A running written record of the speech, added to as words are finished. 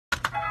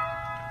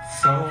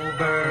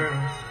sober,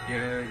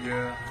 yeah,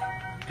 yeah.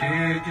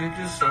 Did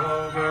you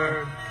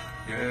sober,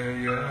 yeah,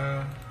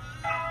 yeah.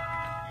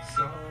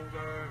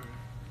 Sober,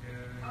 yeah,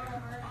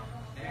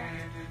 yeah.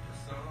 Did you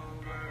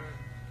sober,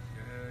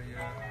 yeah,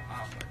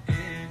 yeah.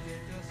 Did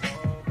you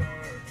sober.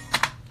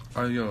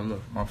 Oh, yo,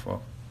 look, my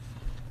fault.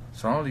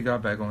 So I only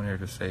got back on here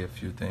to say a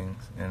few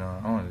things, and I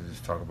wanted to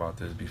just talk about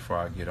this before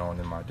I get on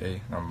in my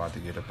day. I'm about to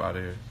get up out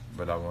of here,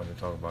 but I wanted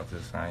to talk about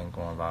this. I ain't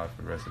going live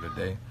for the rest of the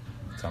day,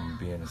 so I'm going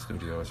to be in the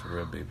studio. It's for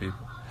real big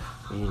people.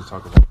 So we need to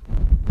talk about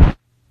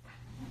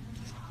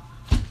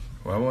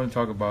what I want to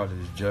talk about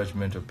is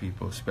judgmental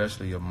people,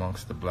 especially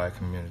amongst the black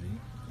community.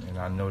 And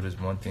I noticed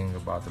one thing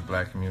about the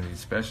black community,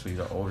 especially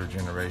the older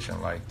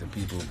generation, like the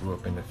people who grew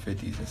up in the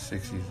 50s and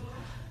 60s,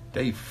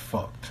 they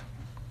fucked.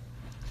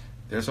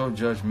 They're so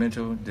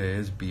judgmental that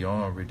it's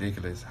beyond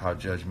ridiculous how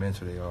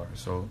judgmental they are.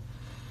 So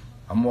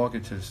I'm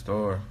walking to the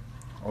store.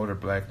 Older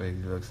black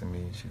lady looks at me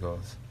and she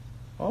goes,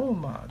 "Oh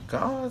my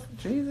God,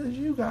 Jesus,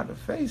 you got a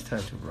face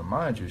tattoo."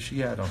 Remind you, she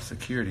had on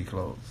security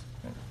clothes.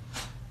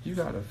 "You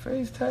got a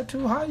face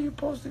tattoo? How you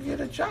supposed to get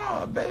a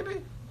job,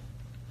 baby?"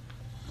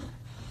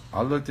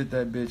 I looked at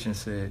that bitch and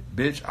said,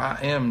 "Bitch,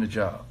 I am the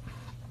job."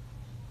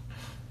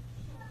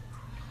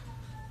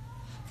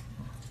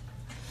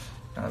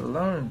 I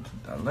learned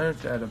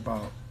that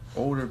about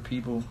older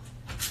people,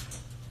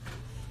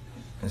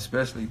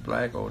 especially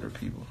black older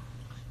people.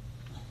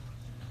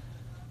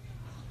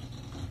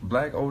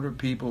 Black older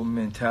people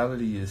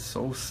mentality is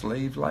so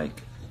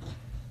slave-like.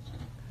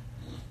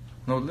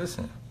 No,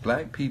 listen,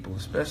 black people,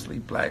 especially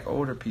black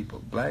older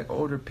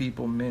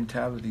people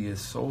mentality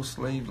is so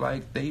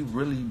slave-like, they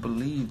really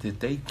believe that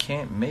they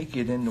can't make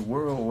it in the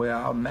world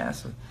without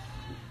massa.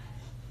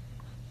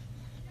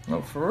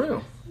 No, for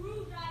real.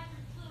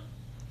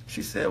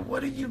 She said,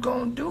 "What are you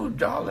gonna do,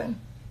 darling?"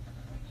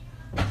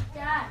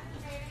 Dad,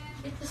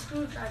 get the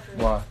screwdriver.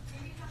 Why?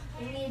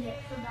 I need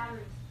it for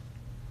batteries.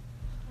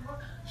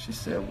 She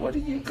said, "What are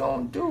you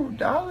gonna do,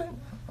 darling?"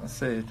 I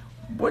said,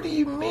 "What do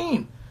you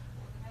mean?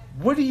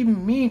 What do you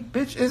mean,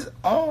 bitch? It's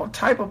all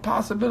type of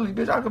possibility,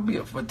 bitch. I could be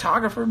a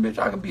photographer, bitch.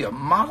 I could be a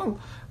model.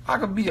 I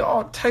could be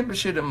all type of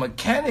shit, a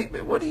mechanic,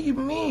 but what do you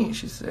mean?"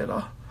 She said,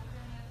 I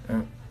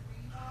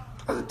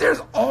said,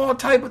 "There's all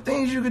type of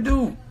things you could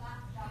do."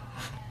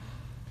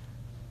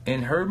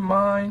 In her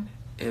mind,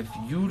 if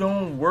you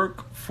don't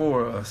work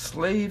for a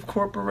slave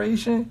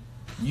corporation,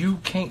 you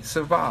can't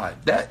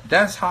survive.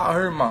 That's how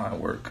her mind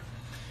work.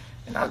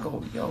 And I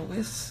go, yo,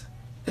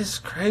 it's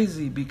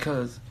crazy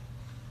because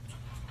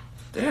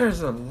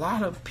there's a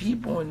lot of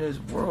people in this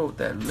world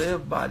that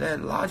live by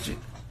that logic.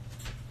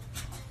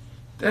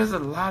 There's a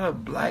lot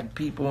of black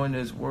people in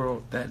this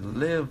world that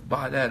live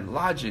by that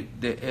logic,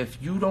 that if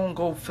you don't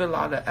go fill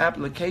out an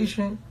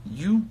application,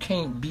 you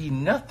can't be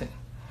nothing.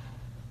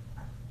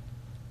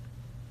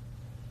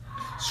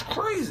 It's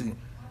crazy.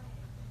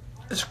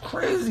 It's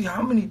crazy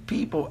how many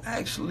people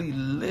actually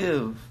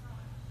live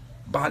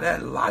by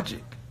that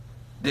logic.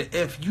 That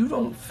if you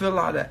don't fill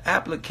out an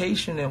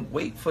application and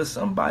wait for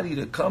somebody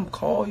to come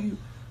call you,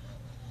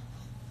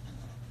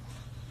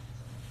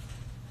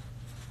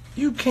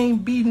 you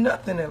can't be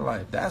nothing in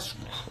life. That's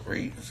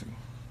crazy.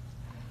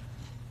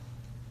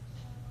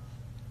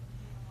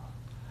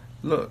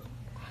 Look,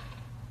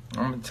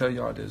 I'm going to tell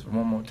y'all this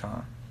one more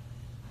time.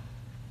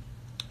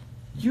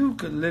 You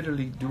could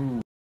literally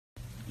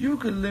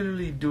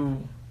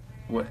do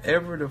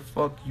whatever the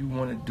fuck you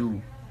want to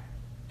do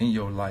in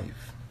your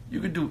life. You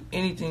could do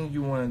anything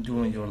you want to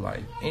do in your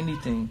life.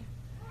 Anything.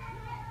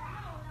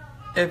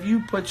 If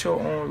you put your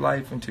own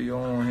life into your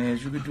own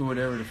hands, you could do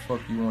whatever the fuck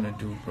you want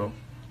to do, bro.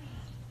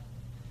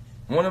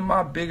 One of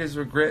my biggest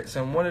regrets,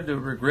 and one of the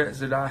regrets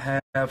that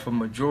I have for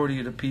majority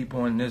of the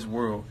people in this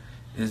world,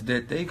 is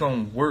that they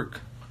gonna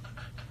work.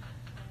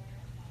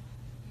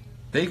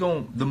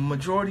 The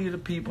majority of the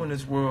people in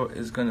this world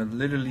is gonna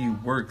literally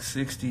work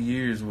 60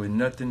 years with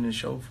nothing to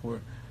show for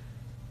it.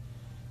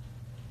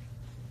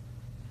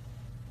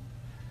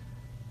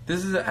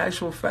 This is the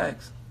actual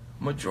facts.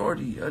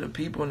 Majority of the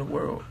people in the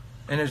world.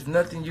 And there's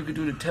nothing you can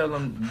do to tell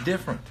them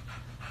different.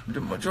 The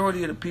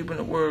majority of the people in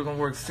the world are going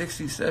to work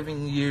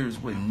 67 years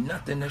with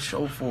nothing to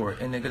show for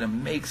it. And they're going to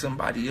make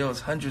somebody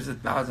else hundreds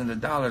of thousands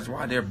of dollars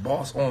while their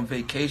boss on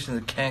vacation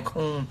in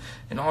Cancun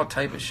and all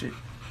type of shit.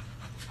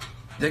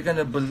 They're going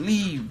to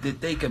believe that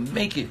they can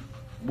make it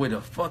with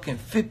a fucking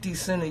 50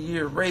 cent a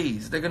year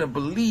raise. They're going to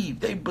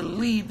believe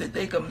that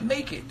they can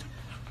make it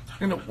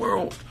in the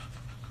world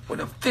with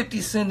a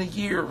 50 cent a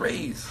year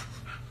raise.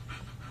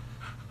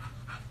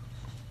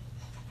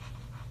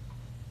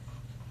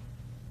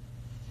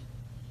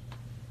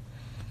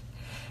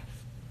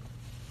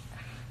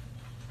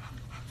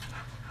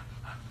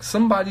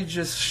 Somebody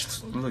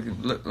just look.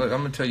 I'm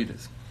gonna tell you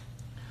this.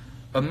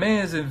 A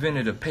man's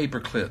invented a paper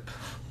clip.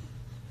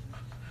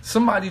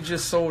 Somebody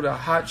just sold a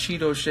hot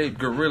Cheeto shaped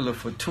gorilla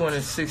for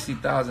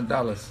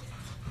 $260,000.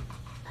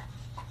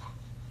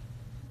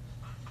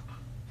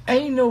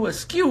 Ain't no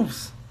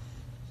excuse.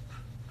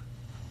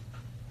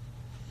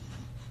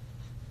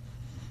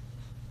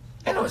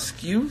 Ain't no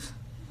excuse.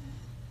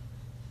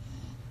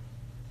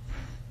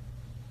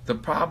 The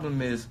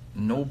problem is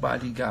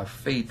nobody got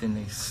faith in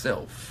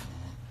themselves.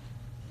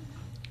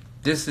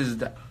 This is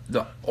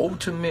the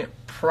ultimate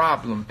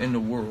problem in the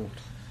world,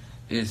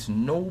 is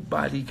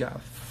nobody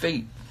got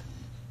faith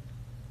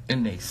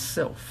in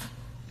themselves.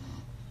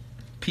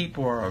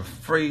 People are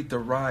afraid to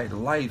ride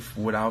life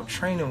without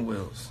training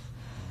wheels.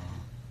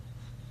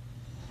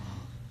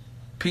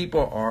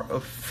 People are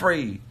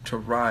afraid to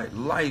ride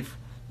life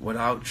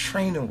without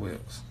training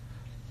wheels.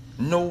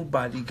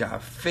 Nobody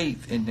got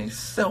faith in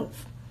themselves.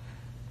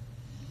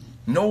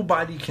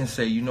 Nobody can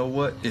say, you know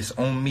what, it's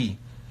on me.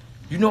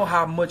 You know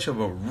how much of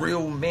a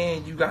real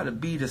man you got to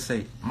be to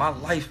say, my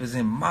life is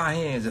in my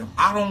hands. If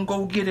I don't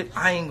go get it,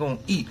 I ain't going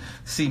to eat.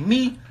 See,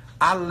 me,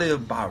 I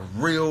live by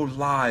real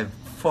live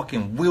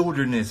fucking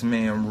wilderness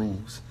man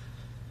rules.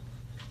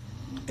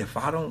 If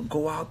I don't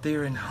go out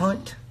there and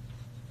hunt,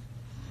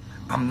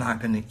 I'm not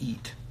going to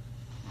eat.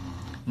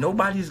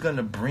 Nobody's going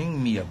to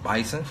bring me a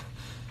bison.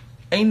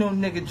 Ain't no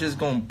nigga just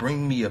going to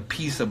bring me a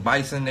piece of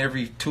bison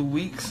every 2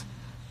 weeks.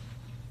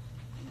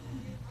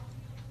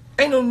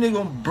 Ain't no nigga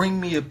gonna bring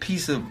me a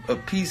piece of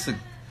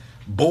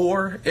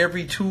boar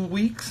every 2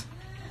 weeks.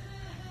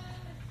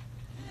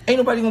 Ain't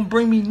nobody gonna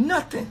bring me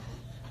nothing.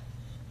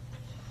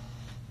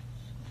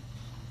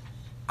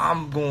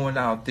 I'm going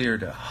out there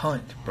to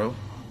hunt, bro.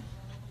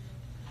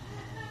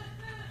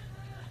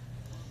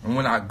 And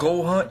when I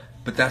go hunt,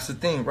 but that's the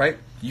thing, right?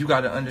 You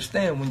gotta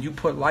understand, when you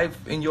put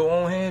life in your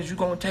own hands, you're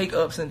gonna take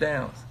ups and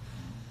downs.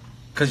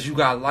 Because you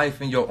got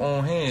life in your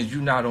own hands.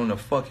 You're not on a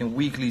fucking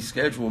weekly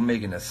schedule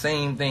making the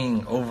same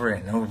thing over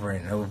and over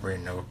and over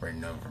and over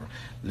and over.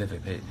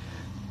 Living it.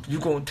 You're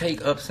going to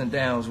take ups and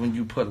downs when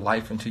you put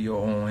life into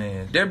your own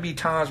hands. There be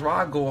times where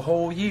I go a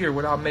whole year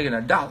without making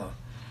 $1.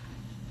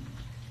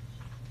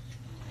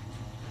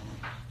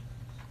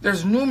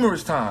 There's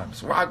numerous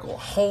times where I go a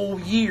whole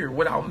year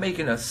without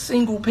making a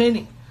single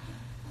penny.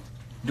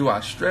 Do I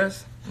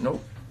stress?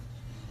 Nope.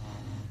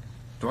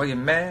 Do I get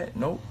mad?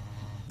 Nope.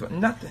 But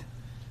nothing.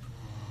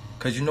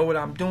 Because you know what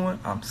I'm doing?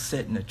 I'm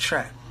setting a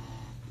trap.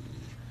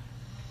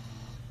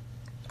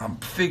 I'm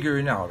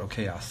figuring out,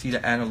 okay, I see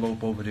the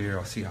antelope over there.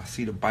 I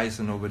see the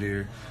bison over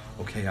there.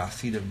 Okay, I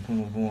see the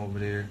boom boom over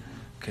there.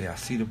 Okay, I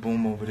see the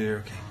boom over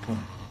there. Okay,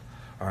 boom.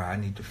 All right, I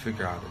need to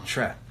figure out a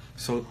trap.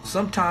 So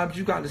sometimes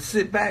you got to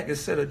sit back and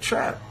set a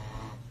trap.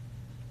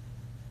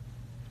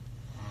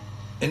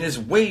 And there's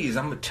ways.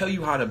 I'm going to tell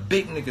you how the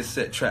big niggas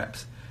set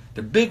traps.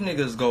 The big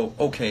niggas go,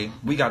 okay,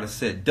 we got to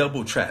set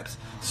double traps.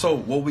 So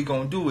what we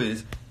going to do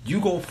is, you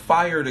go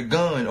fire the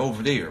gun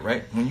over there,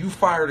 right? When you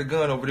fire the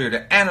gun over there,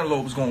 the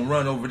antelope's going to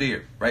run over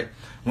there, right?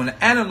 When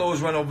the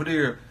antelopes run over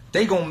there,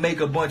 they going to make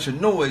a bunch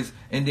of noise,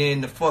 and then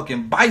the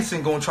fucking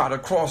bison going to try to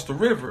cross the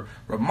river.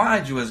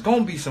 Remind you, it's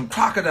going to be some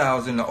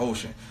crocodiles in the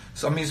ocean.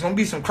 So, I mean, it's going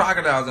to be some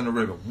crocodiles in the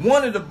river.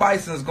 One of the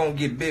bison's going to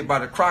get bit by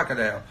the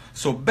crocodile.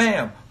 So,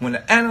 bam, when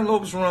the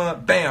antelopes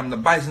run, bam, the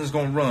bison's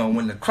going to run.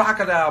 When the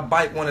crocodile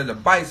bite one of the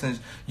bisons,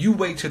 you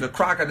wait till the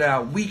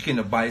crocodile weaken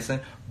the bison.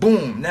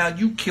 Boom, now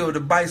you kill the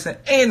bison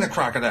and the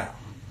crocodile.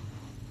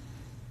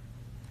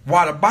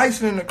 While the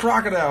bison and the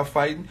crocodile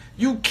fighting,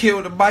 you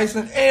kill the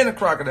bison and the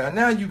crocodile.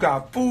 Now you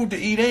got food to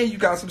eat and you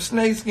got some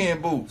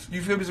snakeskin boots.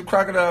 You feel me? Some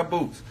crocodile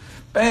boots.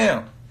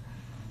 Bam.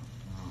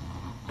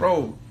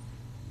 Bro,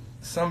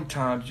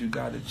 sometimes you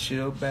gotta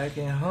chill back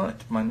and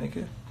hunt, my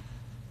nigga.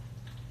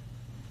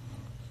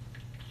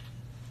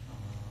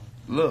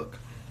 Look,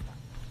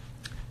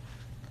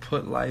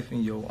 put life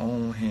in your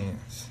own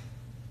hands.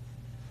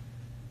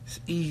 It's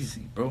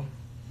easy, bro.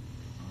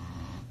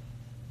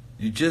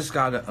 You just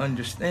gotta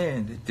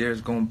understand that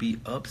there's gonna be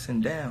ups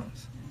and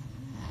downs.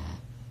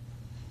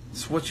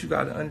 It's what you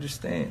gotta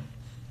understand.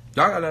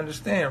 Y'all gotta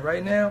understand,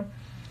 right now,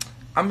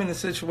 I'm in a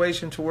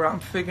situation to where I'm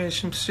figuring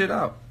some shit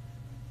out.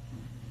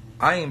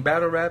 I ain't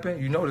battle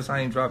rapping. You notice I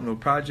ain't dropping no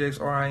projects,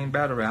 or I ain't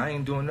battle rapping. I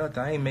ain't doing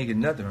nothing. I ain't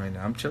making nothing right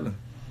now. I'm chilling.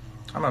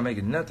 I'm not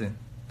making nothing.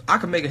 I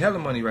can make a hell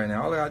of money right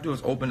now. All I gotta do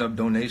is open up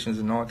donations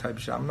and all type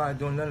of shit. I'm not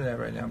doing none of that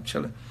right now. I'm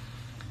chilling.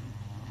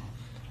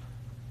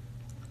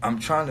 I'm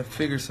trying to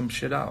figure some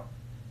shit out.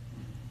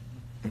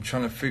 I'm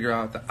trying to figure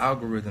out the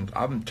algorithms.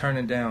 I'm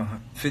turning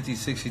down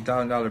 $50,000,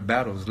 $60,000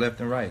 battles left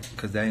and right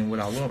because that ain't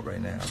what I want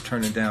right now. I'm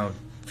turning down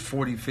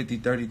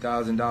 $40,000, $50,000,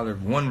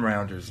 $30,000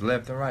 one-rounders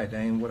left and right. That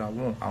ain't what I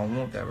want. I don't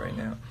want that right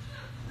now.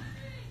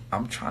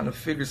 I'm trying to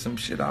figure some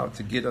shit out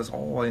to get us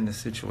all in the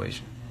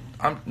situation.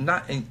 I'm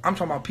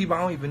talking about people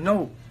I don't even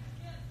know.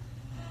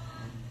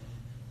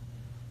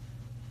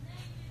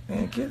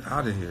 Man, get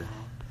out of here.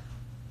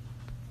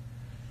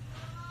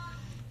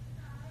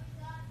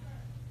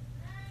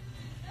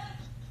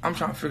 I'm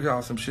trying to figure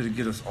out some shit to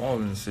get us all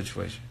in the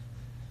situation.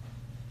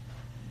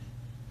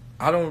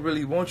 I don't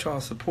really want y'all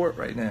support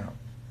right now.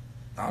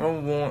 I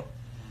don't want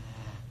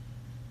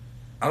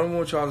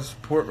y'all to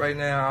support right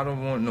now. I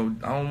don't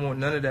want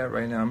none of that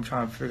right now. I'm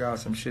trying to figure out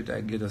some shit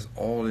that get us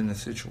all in the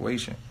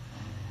situation.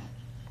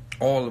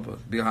 All of us.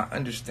 Because I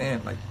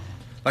understand, like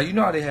you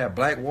know how they have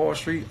Black Wall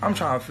Street? I'm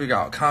trying to figure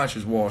out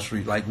Conscious Wall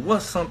Street. Like,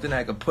 what's something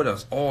that could put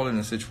us all in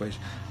the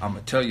situation? I'm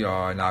going to tell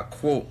y'all, and I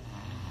quote,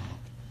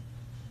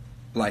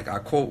 Like, I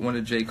quote one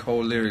of J.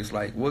 Cole lyrics,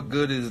 like, what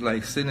good is,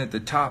 like, sitting at the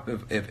top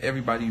if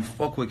everybody you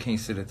fuck with can't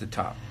sit at the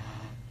top?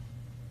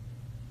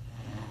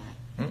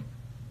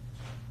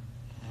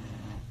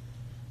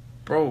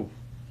 Bro,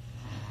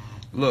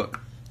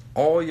 look,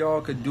 all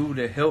y'all could do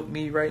to help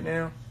me right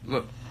now,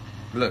 look,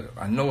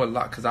 I know a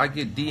lot, because I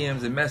get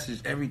DMs and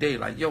messages every day,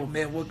 like, yo,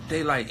 man, what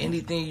Daylyt,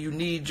 anything you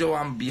need, Joe,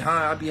 I'm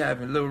behind. I be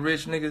having little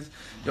rich niggas,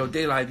 yo,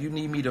 Daylyt, if you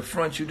need me to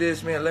front you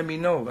this, man, let me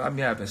know. I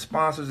be having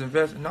sponsors,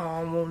 investors. No,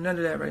 I don't want none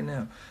of that right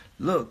now.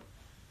 Look,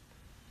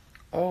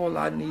 all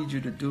I need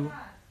you to do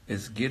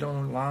is get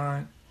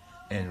online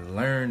and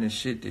learn the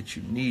shit that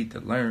you need to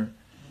learn.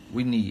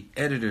 We need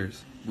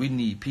editors. We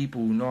need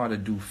people who know how to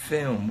do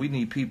film. We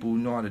need people who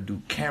know how to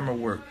do camera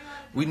work.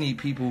 We need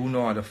people who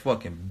know how to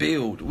fucking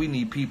build. We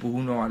need people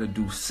who know how to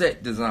do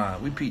set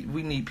design.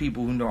 We need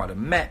people who know how to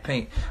matte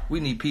paint. We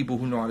need people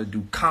who know how to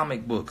do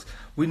comic books.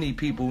 We need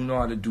people who know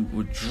how to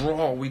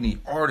draw. We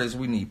need artists.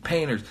 We need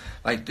painters.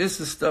 Like, this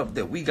is stuff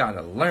that we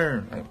gotta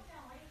learn. Like,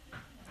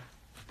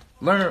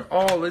 learn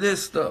all of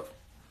this stuff.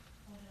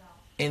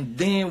 And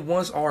then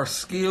once our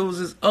skills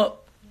is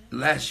up,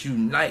 let's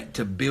unite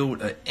to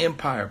build an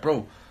empire.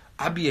 Bro,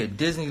 I be at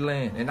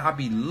Disneyland and I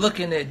be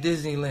looking at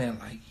Disneyland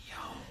like,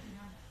 yo,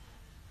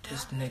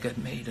 this nigga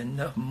made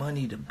enough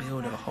money to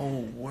build a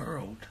whole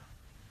world.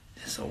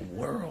 It's a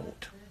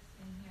world.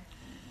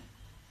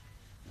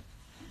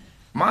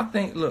 My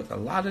thing, look, a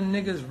lot of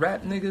niggas,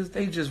 rap niggas,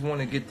 they just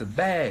want to get the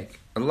bag.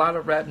 A lot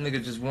of rap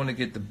niggas just want to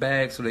get the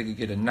bag so they can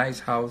get a nice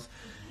house.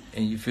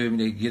 And you feel me?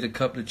 They get a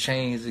couple of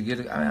chains. I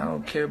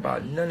don't care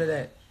about none of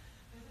that.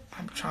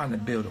 I'm trying to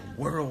build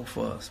a world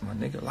for us, my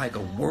nigga. Like a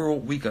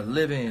world we could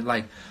live in.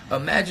 Like,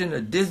 imagine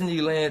a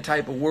Disneyland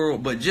type of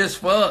world, but just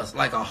for us.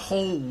 Like a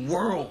whole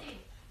world.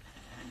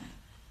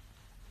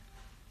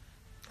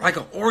 Like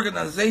an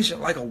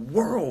organization, like a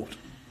world.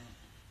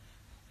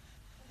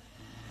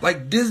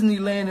 Like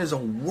Disneyland is a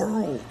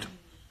world.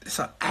 It's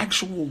an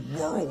actual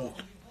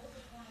world.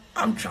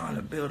 I'm trying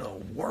to build a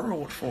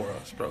world for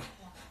us, bro.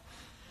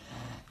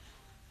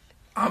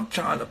 I'm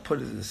trying to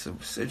put it in some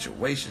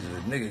situations that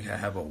a nigga can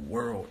have a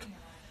world.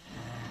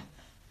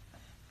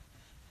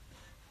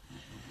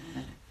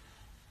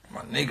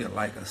 My nigga,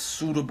 like a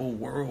suitable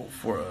world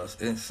for us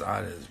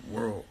inside of this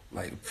world.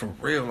 Like, for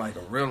real, like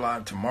a real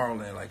life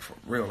Tomorrowland, like for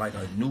real, like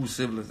a new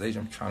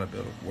civilization. I'm trying to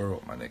build a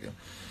world, my nigga.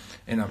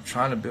 And I'm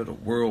trying to build a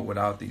world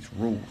without these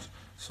rules.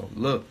 So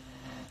look,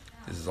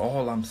 this is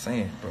all I'm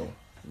saying, bro.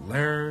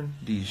 Learn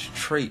these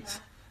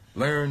traits.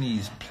 Learn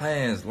these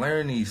plans,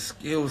 learn these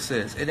skill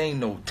sets. It ain't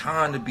no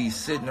time to be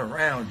sitting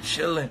around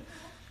chilling.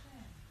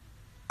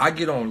 I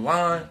get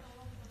online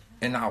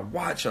and I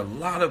watch a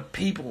lot of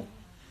people.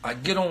 I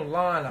get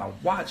online, I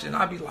watch, and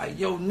I be like,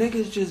 yo,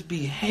 niggas just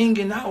be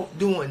hanging out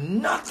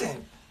doing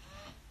nothing.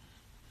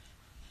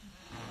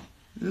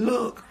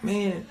 Look,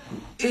 man,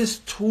 it's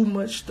too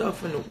much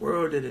stuff in the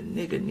world that a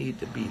nigga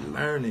need to be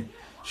learning.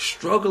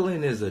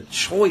 Struggling is a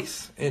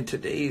choice in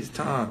today's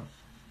time.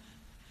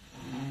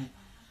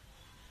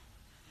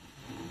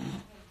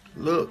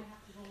 Look,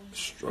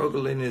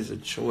 struggling is a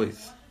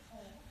choice.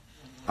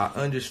 I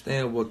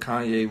understand what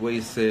Kanye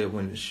West said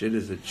when the shit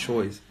is a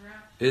choice.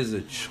 It's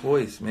a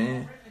choice,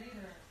 man.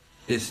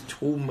 It's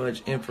too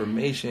much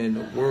information in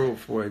the world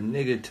for a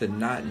nigga to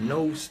not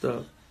know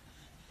stuff.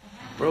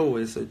 Bro,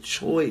 it's a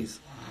choice.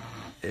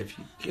 If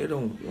you get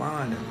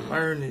online and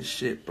learn this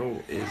shit,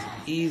 bro, it's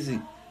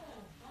easy.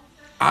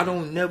 I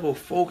don't never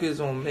focus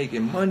on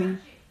making money.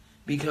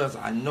 Because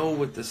I know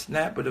with the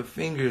snap of the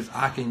fingers,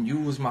 I can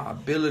use my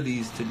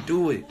abilities to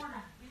do it.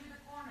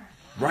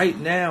 Right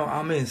now,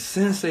 I'm in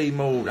sensei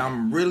mode.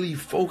 I'm really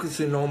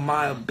focusing on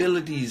my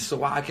abilities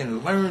so I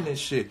can learn this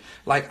shit.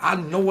 Like, I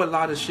know a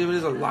lot of shit, but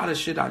there's a lot of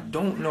shit I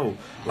don't know.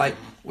 Like,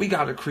 we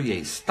got to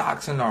create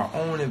stocks in our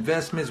own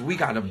investments. We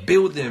got to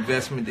build the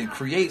investment, then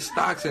create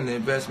stocks in the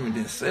investment,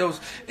 then sales.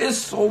 It's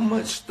so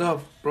much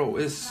stuff, bro.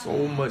 It's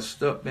so much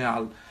stuff,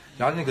 man.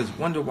 Y'all niggas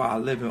wonder why I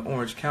live in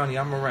Orange County.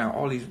 I'm around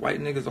all these white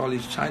niggas, all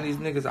these Chinese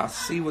niggas. I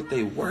see what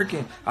they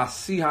working. I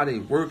see how they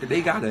work.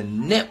 They got a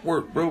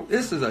network, bro.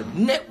 This is a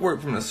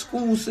network from the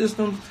school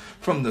systems,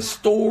 from the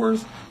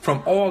stores,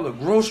 from all the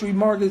grocery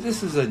markets.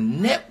 This is a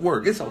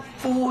network. It's a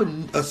full,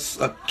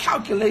 a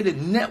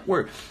calculated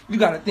network. You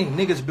got to think,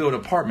 niggas build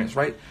apartments,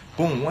 right?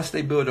 Boom. Once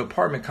they build an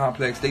apartment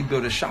complex, they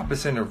build a shopping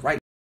center right.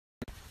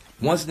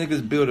 Once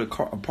niggas build an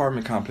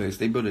apartment complex,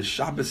 they build a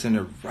shopping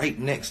center right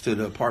next to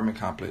the apartment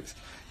complex.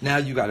 Now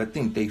you got to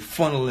think they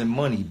funneling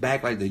money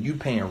back like that. You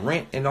paying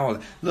rent and all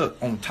that. Look,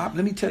 on top,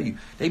 let me tell you,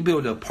 they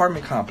build an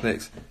apartment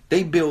complex.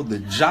 They build the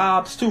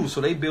jobs too.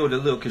 So they build a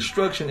little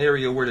construction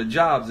area where the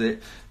jobs at.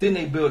 Then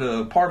they build an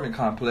apartment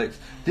complex.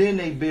 Then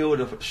they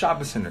build a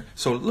shopping center.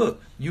 So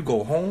look, you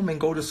go home and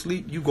go to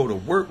sleep. You go to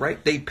work,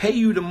 right? They pay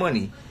you the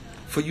money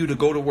for you to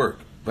go to work,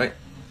 right?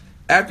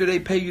 After they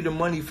pay you the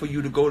money for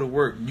you to go to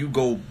work, you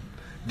go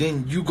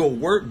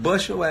work,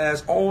 bust your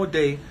ass all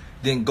day,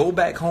 then go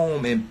back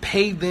home and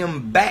pay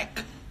them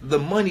back the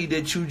money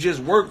that you just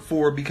work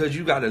for because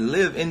you got to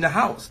live in the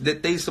house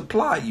that they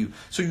supply you.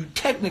 So you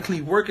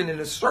technically working in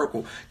a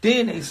circle.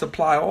 Then they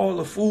supply all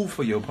the food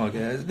for your punk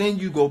ass. Then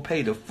you go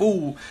pay the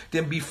food.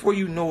 Then before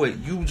you know it,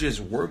 you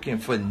just working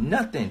for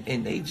nothing.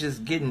 And they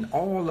just getting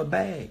all the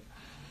bag.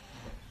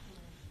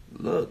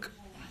 Look,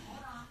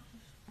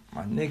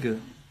 my nigga.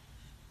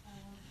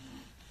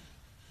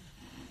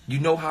 You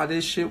know how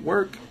this shit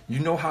work? You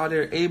know how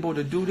they're able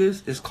to do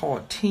this? It's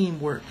called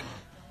teamwork.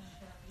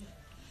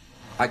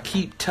 I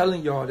keep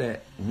telling y'all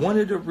that one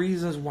of the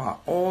reasons why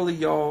all of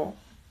y'all,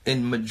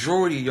 and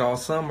majority of y'all,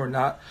 some are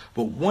not,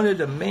 but one of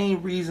the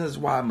main reasons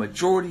why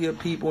majority of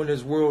people in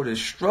this world is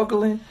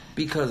struggling,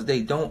 because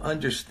they don't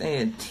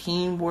understand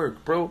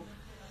teamwork, bro.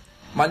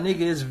 My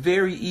nigga, it's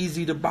very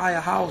easy to buy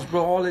a house,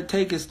 bro. All it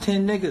takes is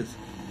 10 niggas.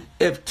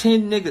 If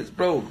 10 niggas,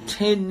 bro,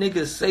 10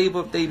 niggas save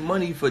up their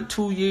money for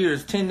 2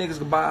 years, 10 niggas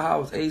can buy a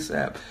house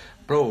ASAP.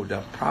 Bro, the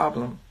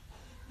problem,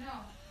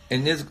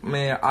 and this,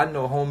 man, I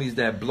know homies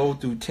that blow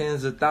through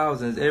tens of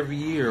thousands every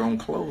year on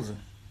clothing.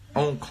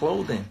 I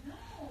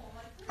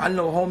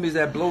know homies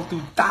that blow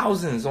through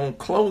thousands on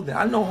clothing.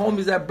 I know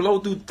homies that blow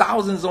through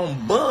thousands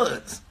on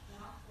buds.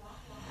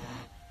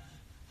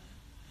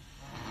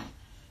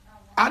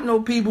 I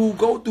know people who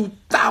go through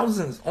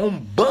thousands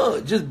on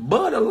bud, just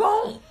bud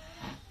alone.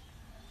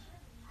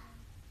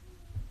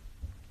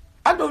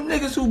 I know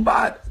niggas who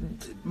buy,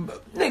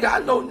 I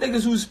know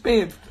niggas who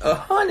spend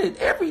 100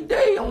 every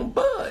day on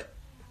bud.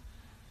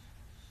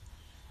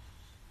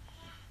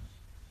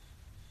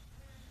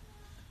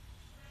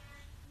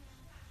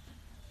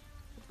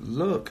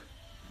 Look,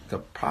 the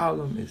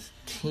problem is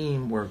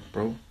teamwork,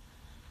 bro.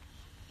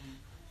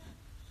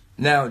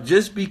 Now,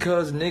 just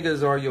because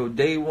niggas are your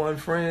day one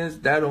friends,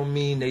 that don't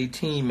mean they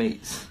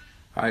teammates.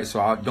 Alright,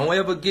 so don't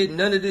ever get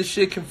none of this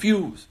shit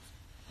confused.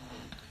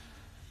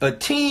 A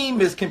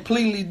team is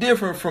completely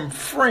different from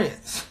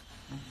friends.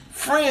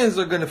 Friends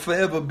are gonna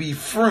forever be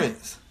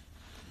friends.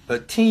 A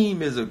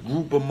team is a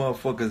group of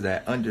motherfuckers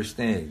that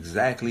understand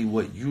exactly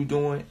what you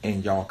doing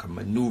and y'all can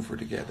maneuver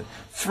together.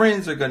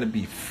 Friends are gonna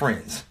be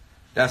friends.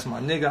 That's my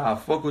nigga, I'll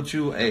fuck with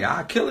you. Hey,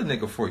 I'll kill a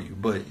nigga for you,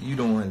 but you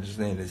don't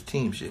understand this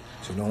team shit.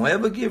 So don't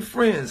ever get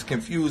friends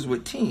confused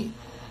with team.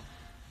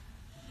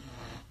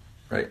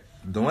 Right?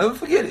 Don't ever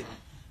forget it.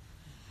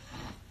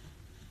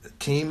 The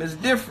team is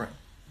different.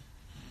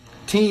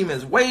 Team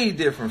is way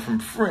different from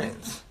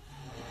friends.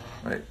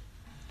 Right?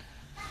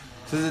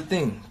 This is the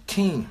thing.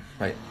 Team,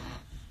 right?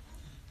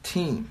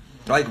 Team.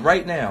 Like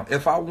right now,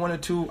 if I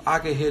wanted to, I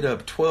could hit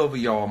up 12 of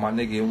y'all, my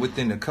nigga, and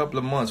within a couple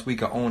of months we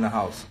could own a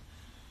house.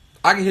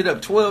 I can hit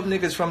up 12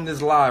 niggas from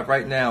this live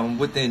right now, and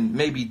within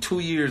maybe 2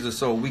 years or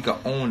so, we could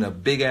own a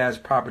big ass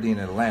property in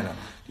Atlanta.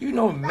 You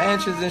know,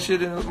 mansions and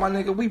shit. My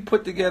nigga, we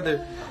put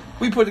together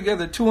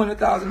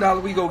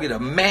 $200,000. We go get a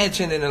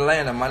mansion in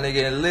Atlanta, my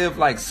nigga, and live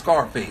like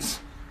Scarface.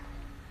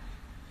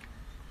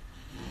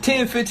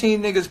 10,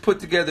 15 niggas put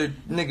together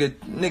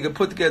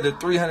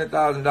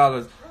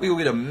 $300,000. We go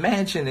get a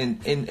mansion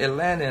in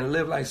Atlanta and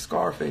live like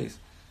Scarface.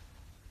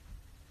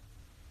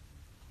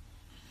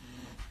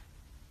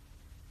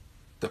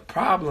 The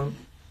problem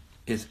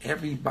is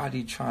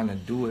everybody trying to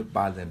do it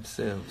by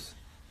themselves.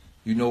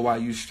 You know why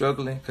you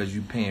struggling? Because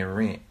you paying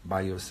rent by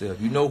yourself.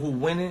 You know who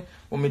winning?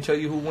 Want me to tell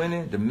you who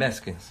winning? The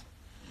Mexicans.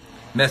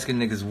 Mexican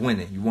niggas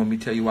winning. You want me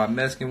to tell you why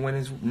Mexican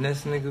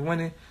niggas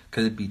winning?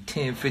 Because it be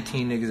 10,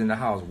 15 niggas in the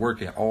house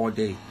working all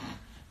day.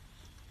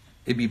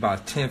 It be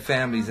about 10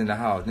 families in the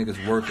house.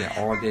 Niggas working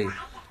all day.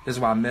 This is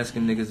why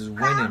Mexican niggas is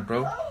winning,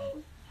 bro.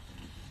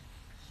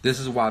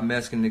 This is why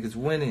Mexican niggas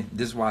winning.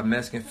 This is why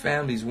Mexican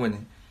families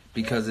winning.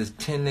 Because it's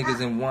 10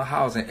 niggas in one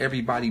house and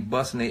everybody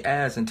busting their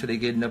ass until they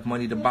get enough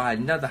money to buy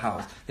another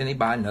house. Then they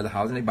buy another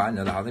house and they buy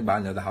another house. They buy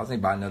another house. They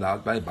buy another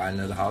house. They buy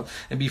another house.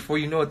 And before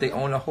you know it, they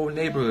own a whole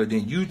neighborhood.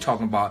 Then you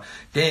talking about,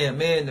 damn,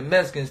 man, the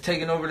Mexicans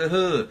taking over the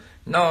hood.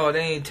 No,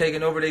 they ain't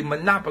taking over. They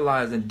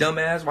monopolizing.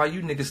 Dumbass. Why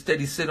you niggas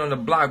steady sit on the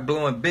block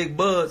blowing big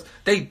buds?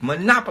 They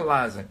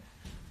monopolizing.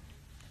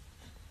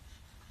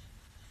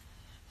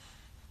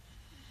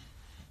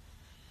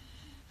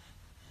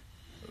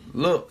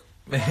 Look,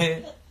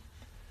 man.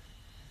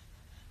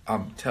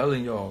 I'm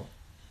telling y'all,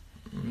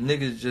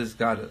 niggas just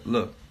gotta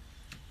look.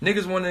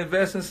 Niggas want to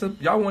invest in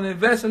something. Y'all want to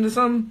invest into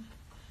something?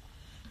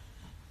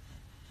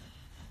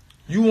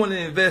 You want to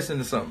invest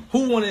into something?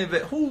 Who want to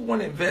invest? Who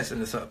want to invest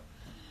into something?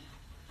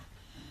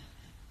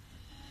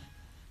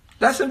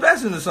 Let's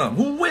invest into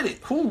something. Who with it?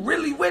 Who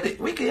really with it?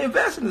 We can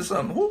invest into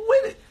something. Who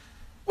with it?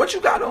 What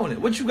you got on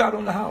it? What you got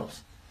on the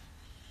house?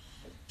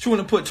 You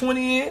want to put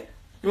 20 in?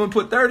 You want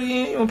to put 30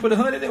 in? You want to put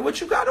 100 in? What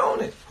you got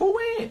on it? Who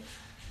in?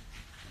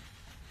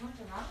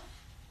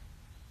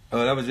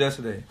 Oh, that was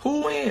yesterday.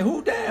 Who in?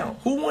 Who down?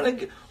 Who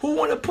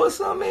wanna put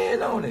something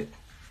in on it?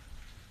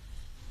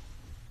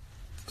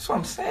 That's what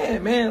I'm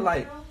saying, man.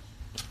 Like,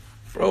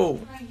 bro,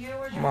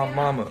 my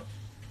mama.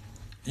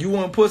 You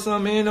wanna put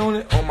something in on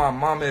it? Oh, my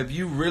mama, if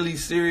you really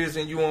serious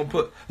and you wanna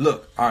put,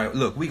 look, all right,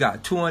 look, we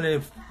got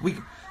 200.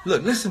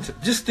 Look, listen to,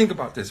 just think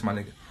about this, my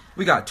nigga.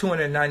 We got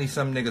 290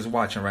 some niggas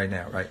watching right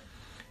now, right?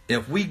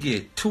 If we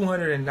get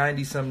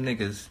 290 some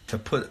niggas to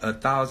put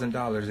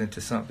 $1,000 into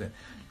something,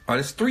 or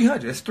it's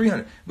 300, it's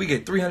 300. We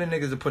get 300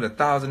 niggas to put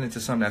 1,000 into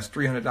something, that's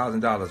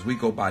 $300,000. We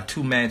go buy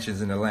 2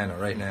 mansions in Atlanta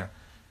right now.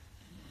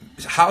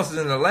 Houses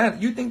in Atlanta.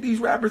 You think these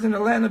rappers in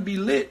Atlanta be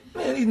lit?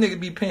 Man, these niggas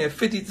be paying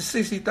 $50,000 to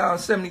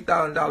 $60,000,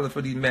 $70,000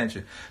 for these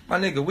mansions. My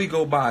nigga, we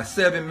go buy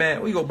 7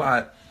 man. We go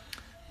buy.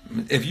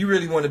 If you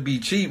really want to be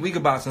cheap, we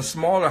could buy some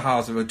smaller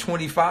houses for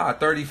 $25,000,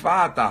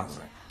 $35,000.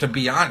 To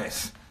be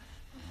honest.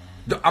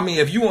 I mean,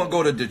 if you want to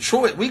go to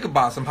Detroit, we could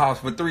buy some house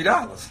for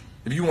 $3.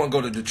 If you want to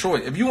go to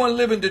Detroit. If you want to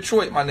live in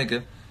Detroit, my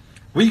nigga,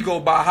 we go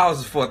buy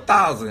houses for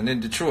 $1,000 in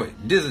Detroit.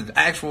 This is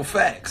actual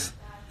facts.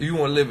 If you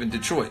want to live in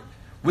Detroit.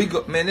 We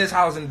go, man, this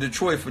house in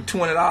Detroit for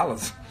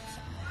 $200.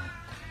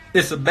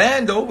 It's a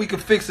bando. We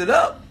could fix it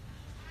up.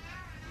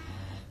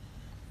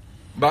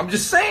 But I'm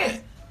just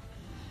saying.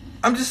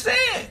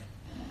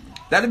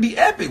 That'd be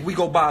epic. We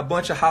go buy a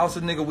bunch of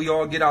houses, nigga. We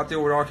all get out there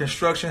with our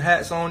construction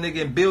hats on,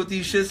 nigga, and build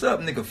these shits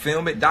up, nigga.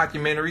 Film it,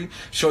 documentary,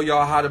 show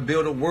y'all how to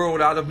build a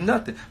world out of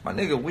nothing. My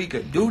nigga, we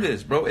could do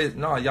this, bro.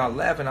 No, y'all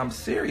laughing. I'm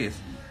serious.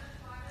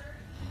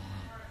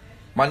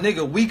 My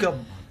nigga, we could.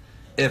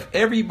 If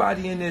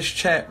everybody in this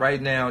chat right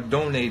now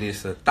donated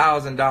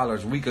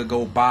 $1,000, we could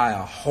go buy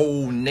a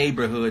whole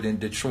neighborhood in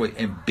Detroit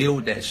and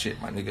build that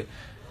shit, my nigga.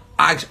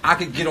 I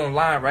could get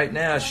online right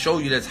now and show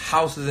you there's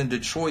houses in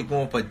Detroit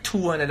going for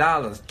 $200,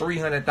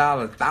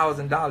 $300,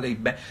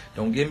 $1,000.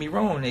 Don't get me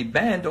wrong, they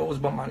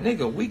bandos, but my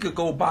nigga, we could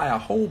go buy a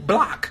whole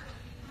block.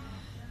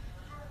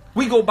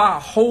 We go buy a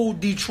whole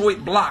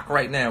Detroit block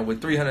right now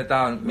with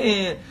 $300,000.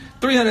 Man,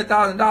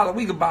 $300,000,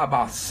 we could buy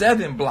about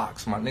 7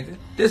 blocks, my nigga.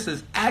 This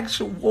is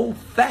actual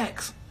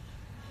facts.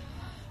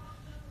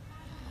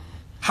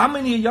 How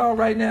many of y'all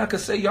right now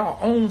could say y'all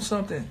own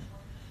something?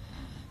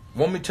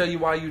 Want me to tell you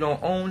why you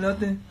don't own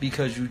nothing?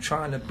 Because you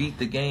trying to beat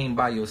the game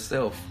by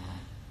yourself.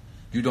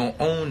 You don't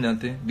own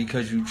nothing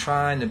because you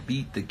trying to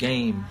beat the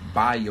game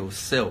by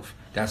yourself.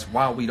 That's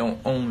why we don't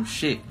own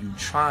shit. You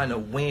trying to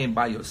win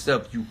by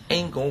yourself. You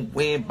ain't gonna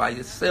win by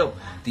yourself.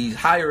 These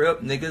higher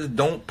up niggas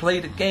don't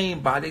play the game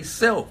by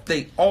themselves.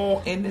 They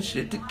all in the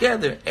shit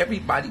together.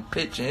 Everybody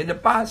pitching in to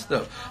buy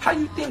stuff. How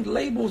you think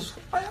labels,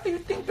 how you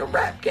think the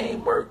rap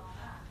game work?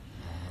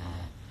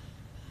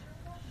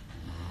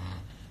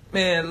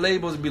 Man,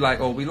 labels be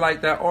like, oh, we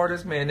like that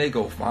artist. Man, they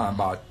go find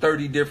about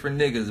 30 different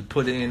niggas to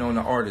put in on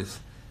the artist.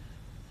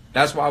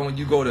 That's why when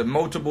you go to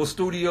multiple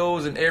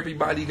studios and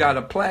everybody got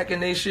a plaque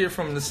and they shit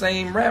from the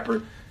same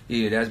rapper,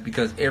 yeah, that's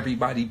because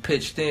everybody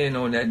pitched in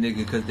on that nigga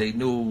because they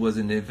knew it was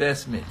an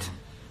investment.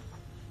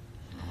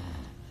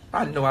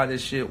 I know how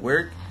this shit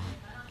work.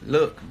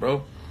 Look,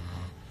 bro.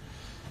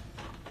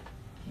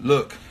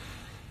 Look.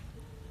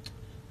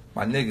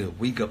 My nigga,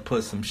 we could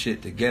put some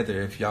shit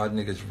together if y'all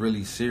niggas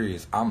really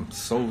serious. I'm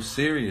so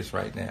serious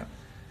right now.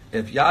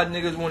 If y'all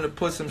niggas want to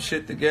put some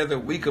shit together,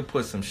 we could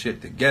put some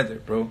shit together,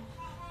 bro.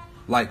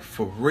 Like,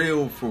 for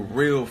real,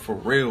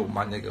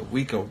 my nigga.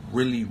 We could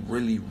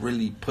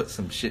really put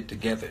some shit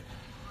together.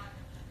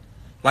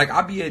 Like,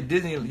 I be at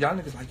Disney. Y'all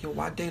niggas like, yo,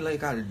 why Daylyt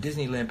got a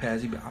Disneyland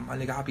pass? My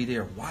nigga, I be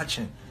there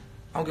watching.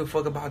 I don't give a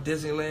fuck about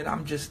Disneyland.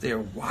 I'm just there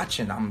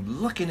watching.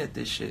 I'm looking at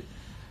this shit.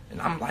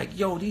 And I'm like,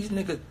 yo, these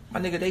niggas, my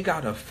nigga, they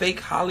got a fake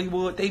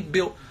Hollywood. They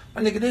built,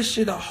 my nigga, this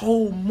shit a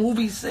whole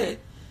movie set.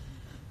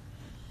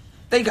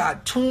 They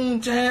got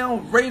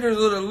Toontown, Raiders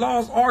of the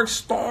Lost Ark,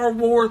 Star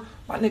Wars.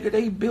 My nigga,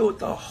 they built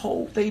the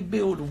whole, they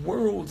build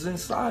worlds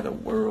inside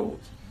of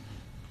worlds.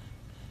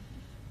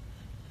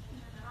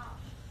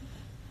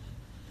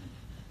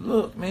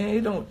 Look, man,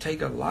 it don't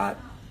take a lot.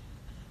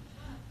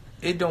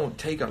 It don't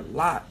take a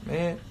lot,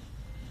 man.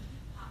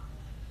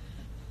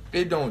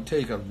 It don't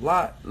take a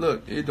lot.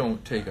 Look, it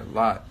don't take a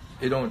lot.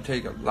 It don't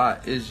take a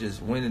lot. It's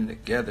just winning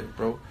together,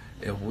 bro.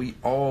 If we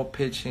all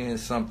pitch in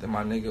something,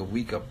 my nigga,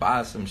 we could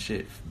buy some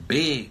shit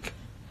big.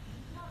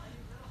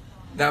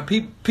 Now,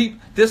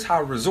 this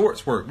how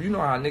resorts work. You know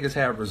how niggas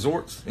have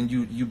resorts and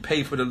you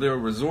pay for the little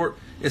resort?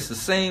 It's the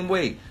same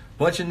way.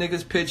 Bunch of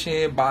niggas pitch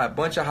in, buy a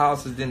bunch of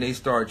houses, then they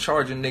start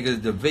charging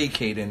niggas to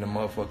vacate in the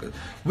motherfuckers.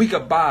 We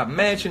could buy a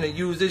mansion and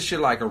use this shit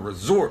like a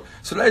resort.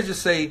 So let's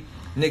just say,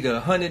 nigga,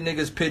 100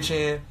 niggas pitch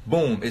in,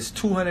 boom, it's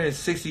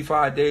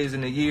 265 days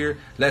in a year.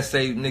 Let's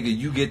say,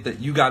 nigga,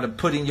 you gotta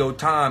put in your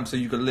time so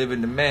you can live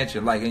in the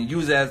mansion, like, and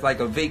use it as like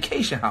a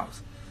vacation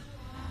house.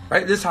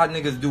 Right? This how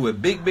niggas do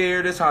it. Big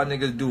Bear, this how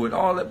niggas do it.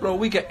 All that, bro.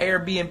 We could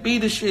Airbnb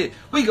the shit.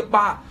 We could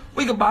buy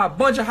a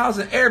bunch of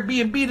houses and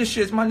Airbnb the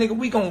shits, my nigga.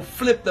 We gonna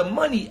flip the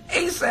money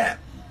ASAP.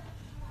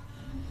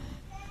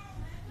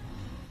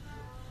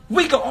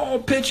 We could all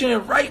pitch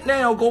in right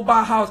now, go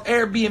buy a house,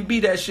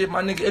 Airbnb that shit,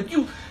 my nigga.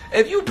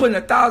 If you putting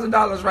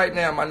 $1,000 right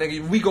now, my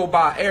nigga, we go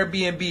buy an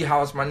Airbnb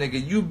house, my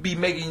nigga.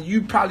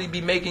 You probably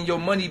be making your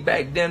money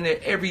back down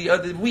there every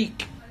other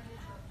week.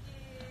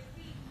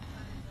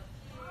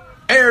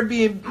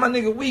 Airbnb, my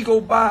nigga, we go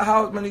buy a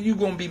house, my nigga, you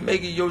gonna be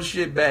making your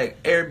shit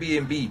back.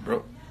 Airbnb,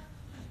 bro.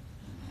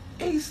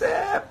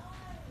 ASAP.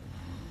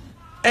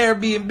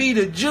 Airbnb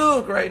the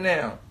jug right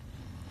now.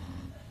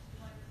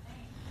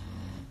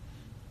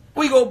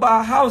 We go buy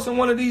a house in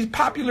one of these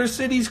popular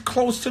cities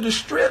close to the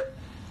strip.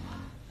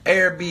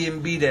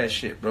 Airbnb that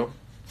shit, bro.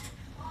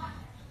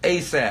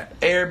 ASAP.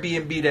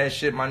 Airbnb that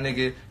shit, my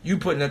nigga. You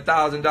putting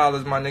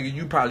 $1,000, my nigga,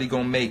 you probably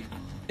gonna make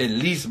at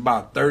least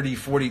about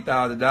 $30,000,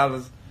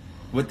 $40,000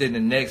 within the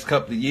next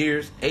couple of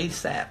years.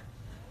 ASAP.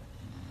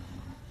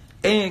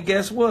 And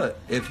guess what?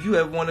 If you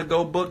ever want to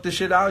go book the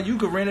shit out, you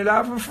can rent it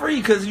out for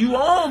free because you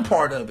own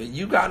part of it.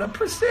 You got a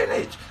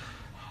percentage.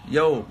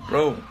 Yo,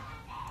 bro,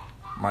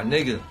 my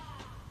nigga,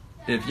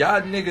 if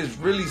y'all niggas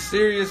really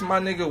serious, my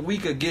nigga, we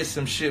could get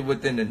some shit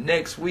within the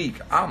next week.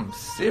 I'm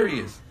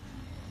serious.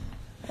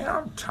 Man,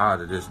 I'm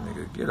tired of this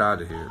nigga. Get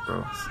out of here,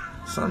 bro.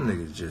 Some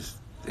niggas just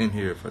in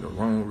here for the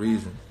wrong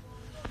reason.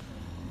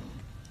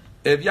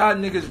 If y'all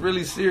niggas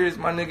really serious,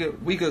 my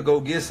nigga, we could go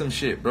get some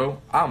shit,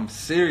 bro. I'm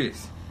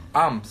serious.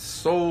 I'm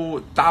so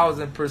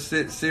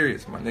 1,000%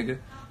 serious, my nigga.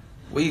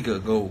 We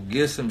could go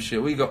get some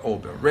shit. We could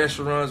open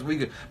restaurants. We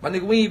could, my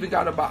nigga, we ain't even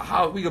got to buy a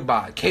house. We could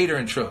buy a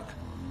catering truck.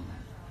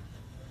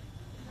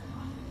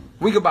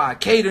 We could buy a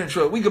catering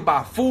truck. We could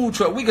buy a food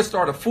truck. We could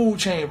start a food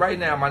chain right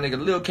now, my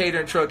nigga. Little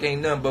catering truck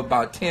ain't nothing but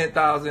about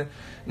 10,000.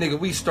 Nigga,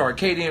 we start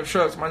catering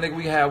trucks. My nigga,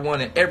 we have one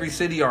in every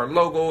city. Our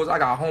logos. I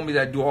got homies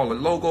that do all the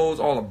logos,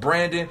 all the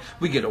branding.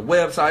 We get a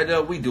website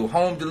up. We do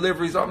home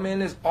deliveries. Oh, man,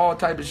 there's all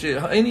type of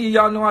shit. Any of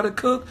y'all know how to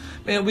cook?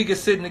 Man, we could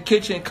sit in the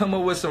kitchen and come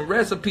up with some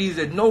recipes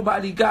that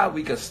nobody got.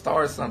 We could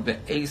start something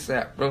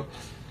ASAP, bro.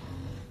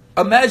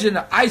 Imagine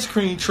an ice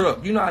cream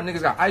truck. You know how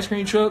niggas got ice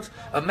cream trucks?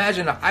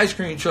 Imagine an ice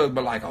cream truck,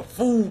 but like a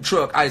food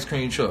truck ice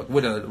cream truck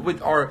with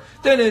our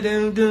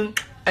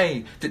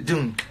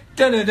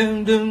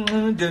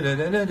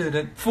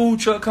food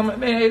truck coming.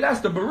 Man, hey, that's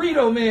the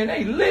burrito, man.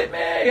 They lit,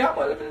 man. Hey, how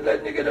much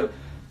let nigga the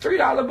 $3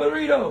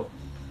 burrito?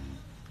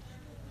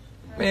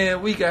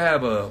 Man, we could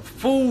have a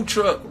food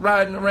truck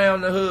riding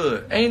around the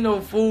hood. Ain't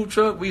no food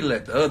truck. We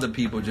let the other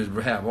people just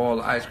have all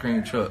the ice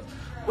cream trucks.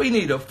 We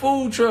need a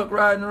food truck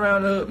riding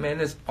around the hood. Man,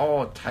 there's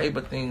all type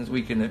of things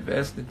we can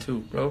invest into,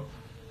 bro.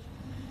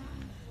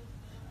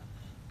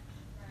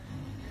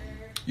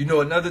 You know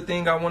another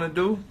thing I want to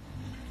do?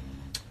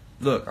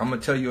 Look, I'm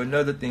going to tell you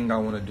another thing I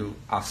want to do.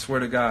 I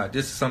swear to God,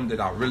 this is something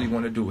that I really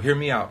want to do. Hear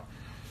me out.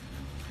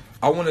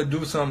 I want to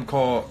do something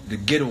called the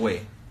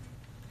getaway.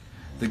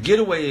 The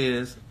getaway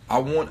is I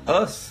want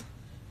us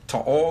to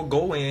all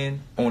go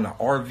in on an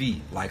RV.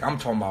 Like I'm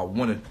talking about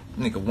one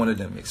of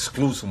them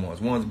exclusive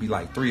ones. Ones be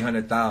like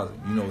 300,000.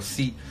 You know,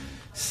 seat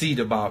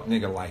about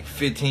nigga like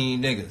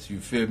 15 niggas. You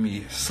feel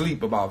me?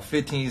 Sleep about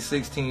 15,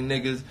 16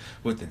 niggas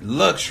with the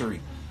luxury.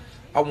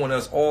 I want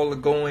us all to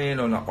go in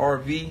on an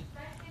RV.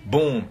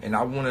 Boom. And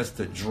I want us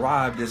to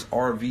drive this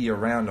RV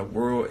around the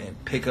world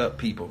and pick up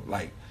people.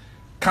 Like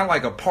kind of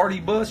like a party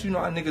bus. You know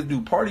how niggas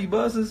do party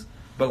buses?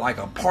 But like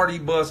a party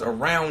bus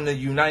around the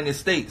United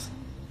States.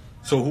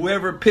 So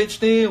whoever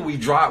pitched in, we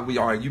drop.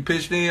 All right, you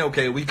pitched in,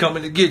 okay, we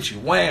coming to get you.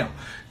 Wham.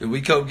 Then we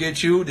come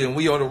get you, then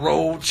we on the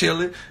road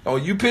chilling. Oh,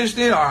 you pitched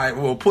in? All right,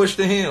 we'll push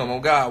to him.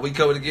 Oh, God, we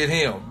coming to get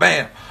him.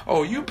 Bam.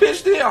 Oh, you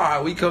pitched in? All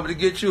right, we coming to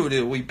get you.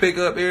 Then we pick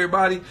up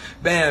everybody.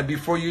 Bam,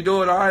 before you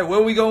do it, all right,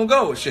 where we gonna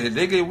go? Shit,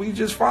 nigga, we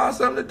just find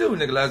something to do.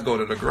 Nigga, let's go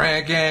to the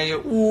Grand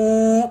Canyon.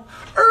 Ooh,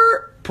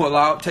 pull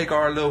out, take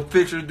our little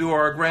picture, do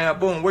our grand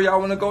boom. Where y'all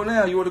want to go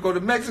now? You want to go to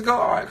Mexico?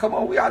 All right, come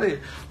on, we out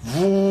here.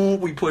 Woo,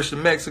 we push to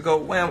Mexico.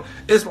 Wham.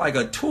 It's like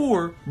a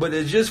tour, but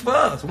it's just for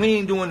us. We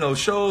ain't doing no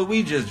shows.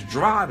 We just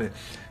driving.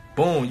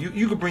 Boom.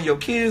 You can bring your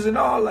kids and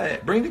all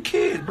that. Bring the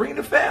kids. Bring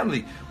the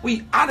family.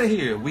 We out of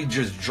here. We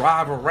just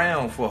drive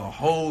around for a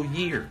whole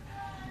year.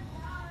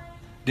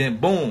 Then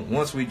boom,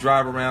 once we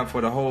drive around for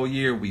the whole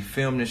year, we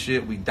film the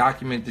shit, we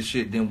document the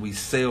shit, then we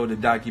sell the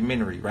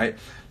documentary, right?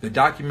 The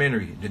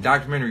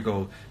documentary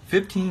goes,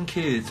 15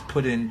 kids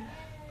put in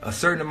a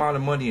certain amount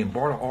of money and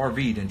bought an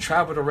RV, then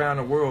traveled around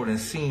the world and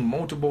seen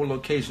multiple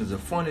locations. The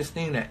funnest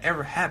thing that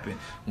ever happened.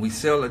 We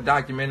sell a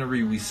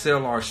documentary, we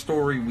sell our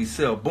story, we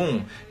sell,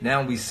 boom.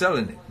 Now we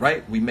selling it,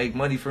 right? We make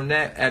money from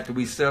that. After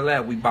we sell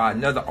that, we buy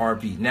another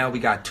RV. Now we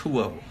got 2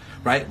 of them.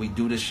 Right? We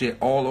do this shit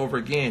all over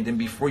again. Then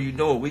before you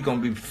know it, we're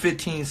going to be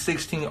 15,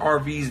 16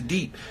 RVs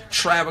deep,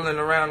 traveling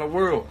around the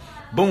world.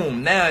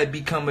 Boom. Now it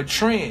become a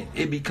trend.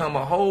 It become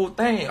a whole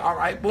thing. All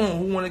right, boom.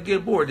 Who want to get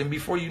aboard? Then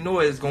before you know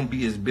it, it's going to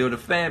be build a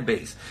fan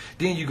base.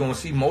 Then you're going to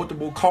see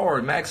multiple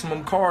cars,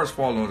 maximum cars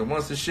fall on it.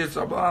 Once the shit's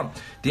up,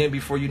 then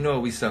before you know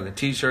it, we selling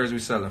t-shirts, we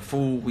selling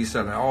food, we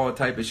selling all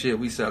type of shit.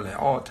 We selling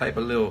all type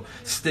of little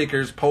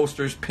stickers,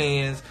 posters,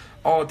 pins,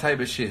 all type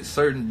of shit.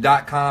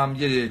 Certain.com,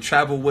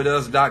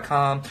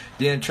 travelwithus.com.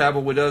 Then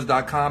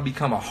travelwithus.com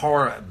become a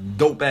hard,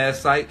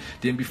 dope-ass site.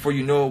 Then before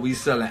you know it, we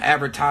selling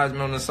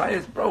advertisement on the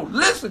site. Bro,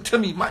 listen to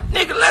me, my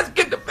nigga. Let's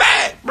get the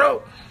bag,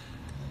 bro.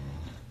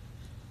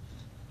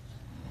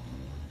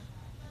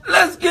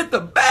 Let's get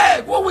the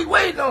bag. What we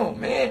waiting on,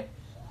 man?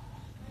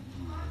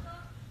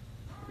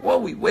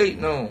 What we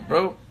waiting on,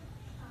 bro?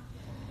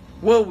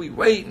 What we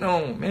waiting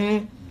on,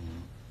 man?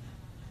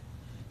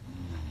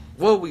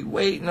 What we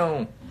waiting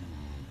on?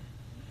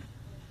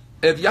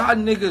 If y'all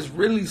niggas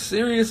really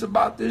serious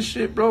about this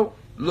shit, bro,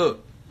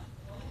 look.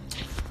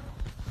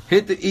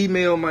 Hit the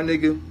email, my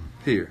nigga.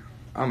 Here,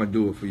 I'm going to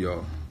do it for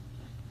y'all.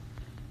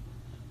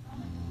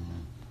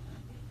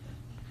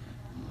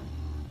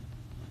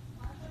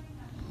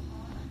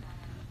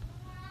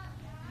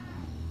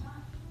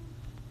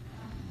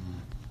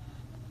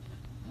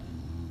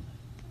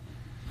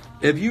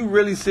 If you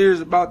really serious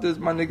about this,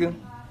 my nigga,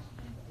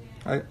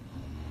 right,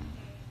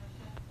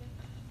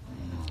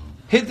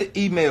 hit the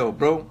email,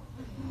 bro.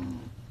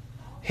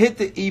 Hit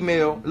the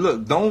email.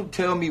 Look, don't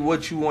tell me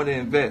what you want to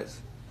invest.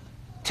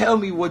 Tell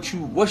me what's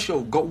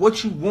your goal,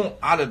 what you want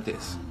out of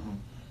this.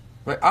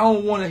 Right? I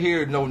don't want to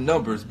hear no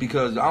numbers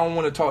because I don't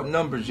want to talk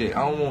numbers yet.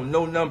 I don't want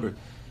no numbers.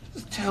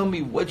 Just tell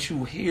me what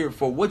you here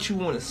for, what you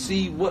want to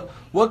see,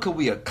 what could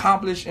we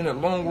accomplish in the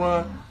long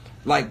run?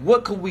 Like,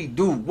 what could we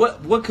do?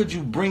 What could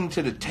you bring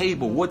to the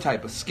table? What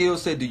type of skill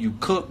set? Do you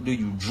cook? Do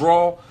you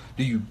draw?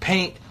 Do you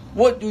paint?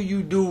 What do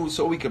you do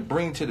so we could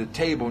bring to the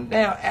table?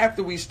 Now,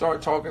 after we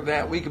start talking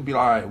that, we could be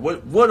like, all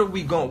right, what are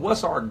we going?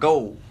 What's our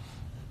goal?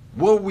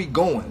 Where are we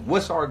going?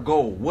 What's our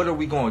goal? What are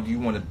we going?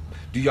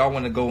 Do y'all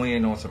want to go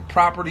in on some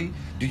property?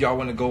 Do y'all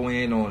want to go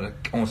in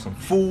on some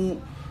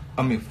food?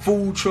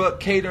 Food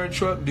truck, catering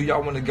truck? Do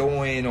y'all want to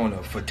go in on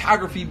a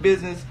photography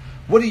business?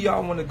 What do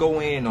y'all want to go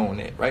in on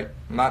it, right?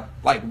 Not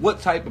like what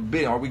type of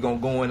bid are we gonna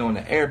go in on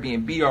the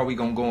Airbnb? Are we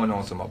gonna go in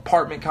on some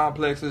apartment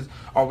complexes?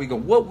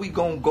 What we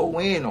gonna go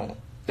in on?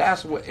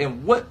 That's what,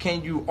 and what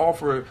can you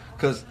offer?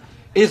 Because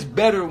it's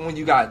better when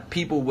you got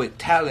people with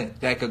talent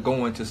that could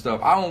go into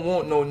stuff. I don't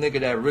want no nigga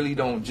that really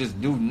don't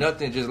just do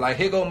nothing, just like,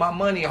 here go my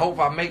money, I hope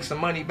I make some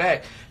money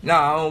back.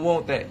 Nah, I don't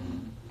want that.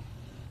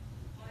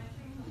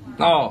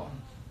 No.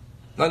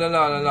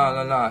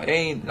 It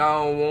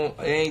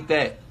ain't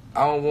that.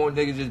 I don't want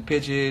niggas just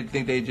pitch it,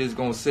 think they just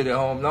gonna sit at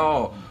home.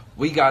 No,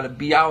 we gotta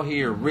be out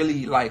here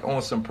really like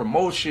on some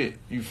promote shit.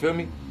 You feel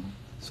me?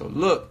 So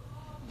look,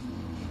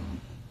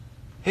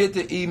 hit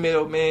the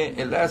email, man,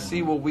 and let's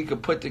see what we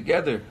could put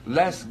together.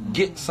 Let's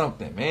get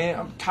something, man.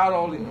 I'm tired of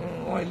all these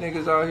white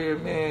niggas out here,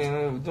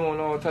 man, doing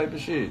all type of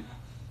shit.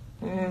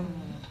 Man,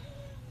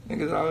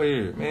 niggas out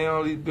here, man,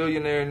 all these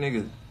billionaire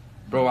niggas.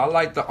 Bro, I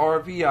like the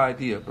RV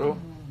idea, bro.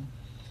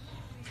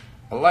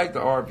 I like the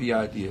RV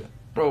idea.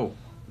 Bro,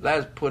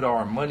 let's put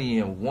our money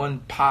in one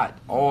pot,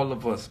 all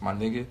of us, my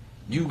nigga.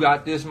 You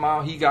got this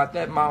mile, he got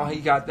that mile,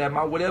 he got that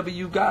mile, whatever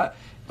you got.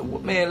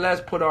 Man,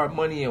 let's put our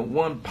money in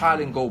one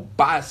pot and go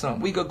buy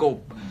something. We could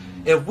go,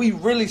 if we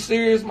really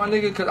serious, my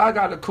nigga, because I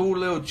got a cool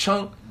little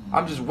chunk.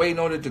 I'm just waiting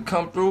on it to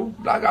come through.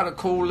 But I got a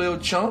cool little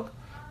chunk.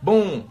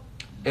 Boom.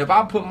 If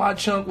I put my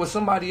chunk with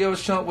somebody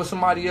else's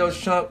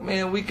chunk,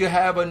 man, we could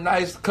have a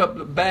nice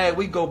couple of bags.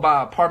 We go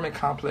buy an apartment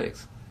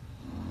complex.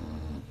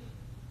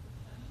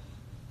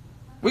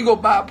 We go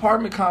buy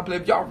apartment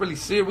complex. If y'all really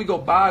serious, we go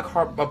buy a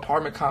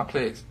apartment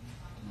complex.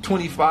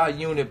 25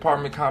 unit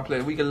apartment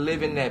complex. We can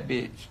live in that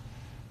bitch.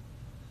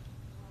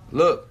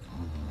 Look,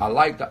 I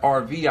like the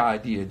RV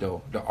idea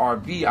though. The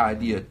RV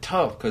idea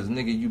tough, cause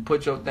nigga, you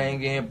put your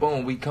thing in,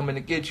 boom, we coming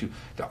to get you.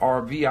 The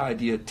RV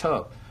idea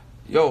tough.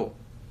 Yo,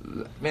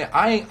 man,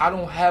 I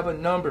don't have a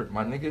number,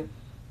 my nigga.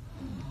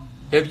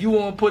 If you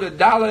want to put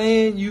 $1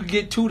 in, you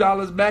get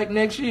 $2 back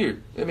next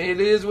year. I mean,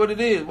 it is what it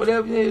is.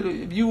 Whatever it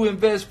is, if you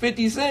invest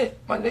 50 cents,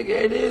 my nigga,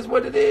 it is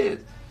what it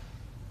is.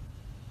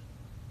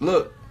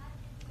 Look,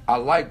 I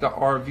like the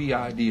RV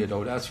idea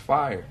though. That's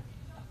fire.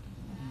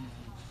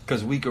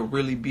 Because we could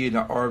really be in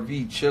the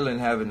RV chilling,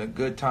 having a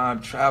good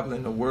time,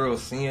 traveling the world,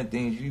 seeing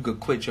things. You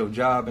could quit your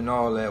job and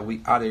all that.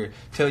 We out of here.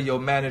 Tell your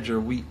manager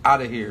we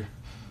out of here.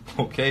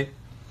 Okay?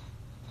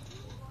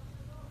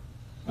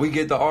 We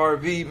get the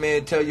RV,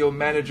 man. Tell your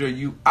manager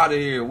you out of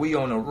here. We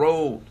on the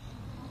road.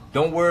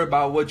 Don't worry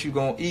about what you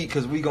going to eat,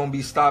 because we going to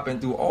be stopping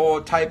through all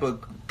type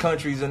of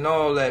countries and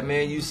all that,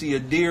 man. You see a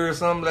deer or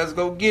something, let's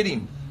go get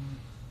him.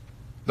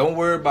 Don't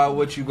worry about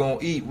what you going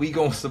to eat. We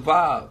going to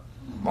survive.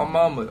 My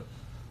mama.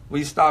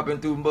 We stopping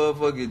through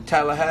motherfucking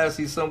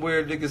Tallahassee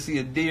somewhere, they can see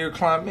a deer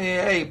climb.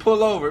 Man, hey,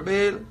 pull over,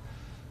 man.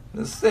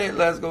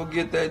 Let's go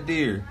get that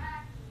deer.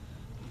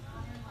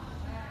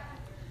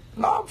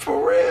 No,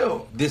 for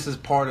real. This is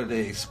part of the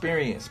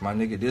experience, my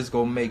nigga. This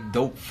gonna make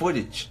dope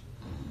footage.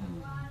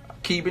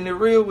 Keeping it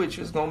real with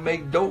you, it's gonna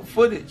make dope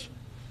footage.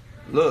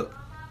 Look,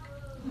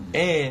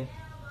 and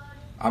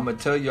I'm gonna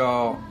tell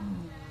y'all,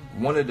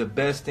 one of the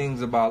best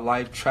things about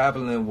life,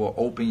 traveling will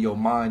open your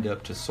mind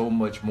up to so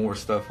much more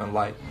stuff in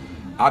life.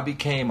 I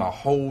became a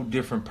whole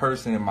different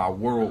person in my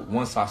world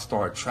once I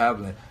started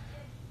traveling.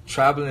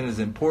 Traveling is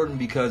important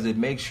because it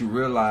makes you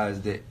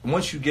realize that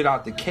once you get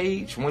out the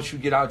cage, once you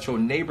get out your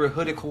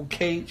neighborhoodical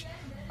cage,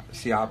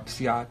 see how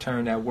I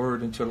turn that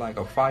word into like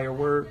a fire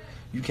word?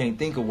 You can't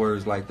think of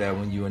words like that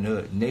when you're in the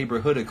hood.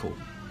 Neighborhoodical.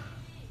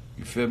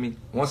 You feel me?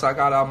 Once I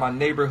got out my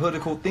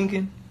neighborhoodical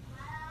thinking,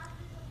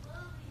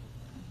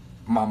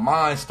 my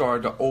mind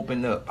started to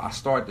open up. I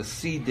started to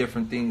see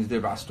different things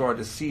there. I started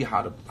to see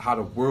how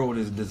the world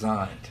is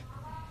designed.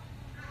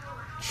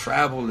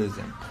 Travel is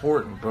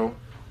important, bro.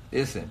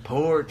 It's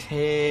important.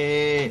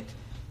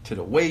 To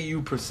the way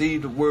you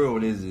perceive the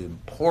world is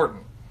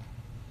important.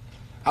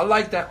 I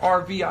like that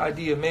RV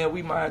idea, man.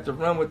 We might have to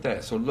run with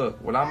that. So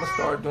look, what I'm going to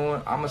start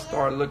doing, I'm going to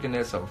start looking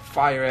at some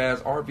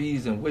fire-ass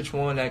RVs and which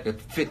one that could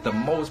fit the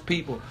most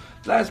people.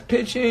 Let's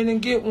pitch in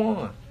and get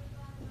one.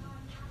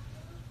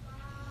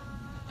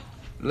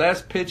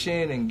 Let's pitch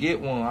in and get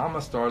one. I'm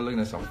going to start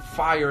looking at some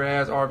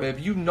fire-ass RV. If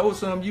you know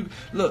something, you...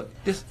 Look,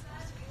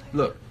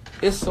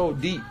 it's so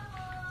deep.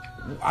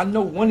 I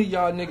know one of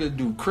y'all niggas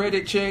do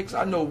credit checks.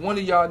 I know one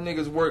of y'all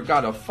niggas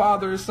got a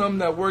father or something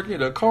that work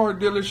at a car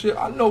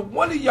dealership. I know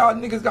one of y'all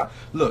niggas got...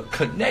 Look,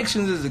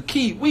 connections is a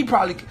key. We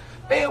probably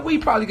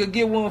could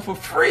get one for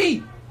free.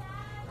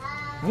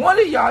 One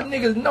of y'all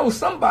niggas know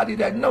somebody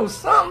that knows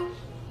something.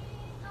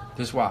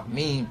 That's what I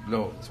mean,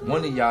 though.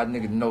 One of y'all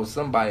niggas know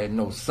somebody that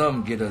knows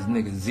something, get us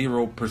niggas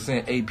 0%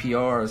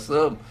 APR or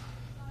something.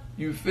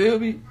 You feel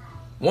me?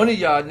 One of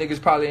y'all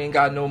niggas probably ain't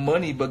got no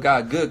money but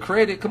got good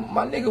credit. Come on,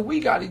 my nigga, we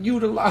gotta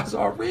utilize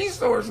our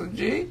resources,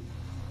 G.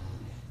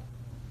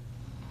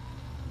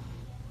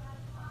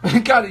 One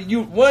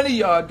of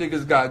y'all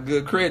niggas got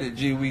good credit,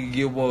 G. We can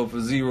get one for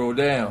 0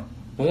 down.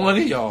 One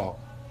of y'all.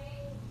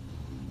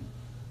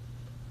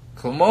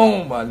 Come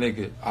on, my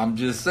nigga. I'm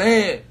just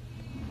saying,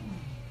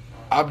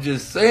 my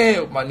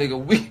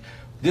nigga.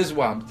 That's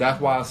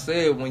why I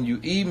said when you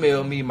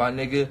email me, my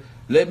nigga,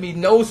 let me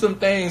know some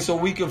things so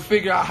we can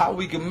figure out how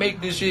we can make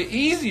this shit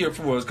easier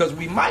for us. Because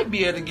we might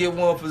be able to get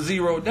one for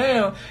 0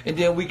 down, and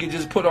then we can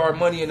just put our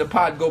money in the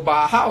pot and go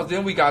buy a house.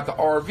 Then we got the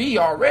RV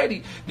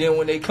already. Then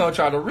when they come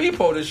try to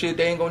repo the shit,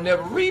 they ain't gonna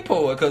never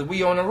repo it because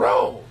we on the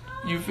road.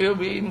 You feel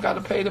me? Even got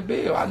to pay the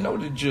bill. I know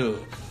the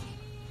judge.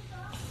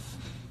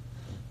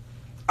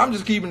 I'm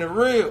just keeping it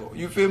real.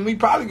 You feel me?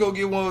 Probably go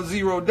get one with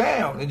 0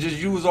 down and just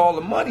use all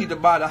the money to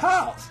buy the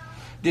house.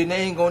 Then they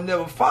ain't gonna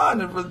never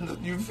find it.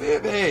 You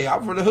feel me? Hey,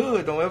 I'm for the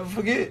hood. Don't ever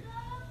forget.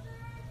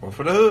 I'm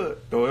for the hood.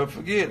 Don't ever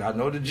forget. I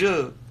know the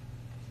judge.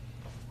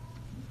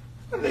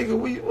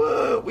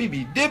 Nigga, we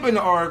be dipping the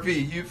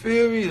RV. You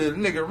feel me? The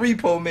nigga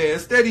repo man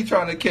steady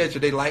trying to catch it.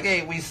 They like,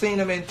 hey, we seen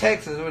him in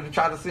Texas. We're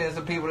trying to send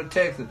some people to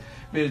Texas.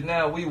 Bitch,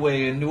 now we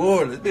way in New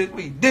Orleans. Bitch,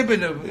 we dipping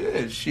them.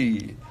 Yeah,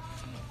 shit.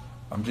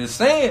 I'm just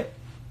saying.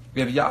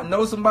 If y'all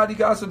know somebody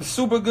got some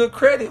super good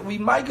credit, we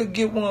might could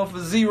get one for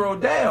 0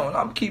 down.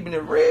 I'm keeping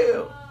it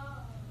real.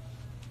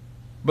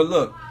 But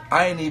look,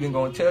 I ain't even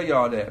going to tell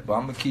y'all that, but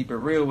I'm going to keep it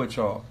real with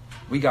y'all.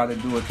 We got to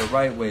do it the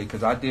right way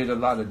because I did a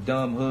lot of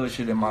dumb hood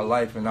shit in my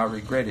life and I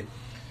regret it.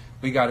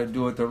 We got to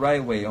do it the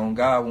right way. On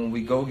God, when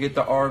we go get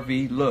the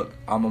RV, look,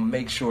 I'm going to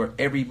make sure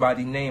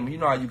everybody name. You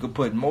know how you could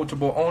put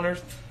multiple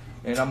owners?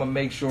 And I'm going to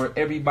make sure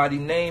everybody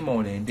name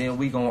on it. And then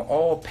we going to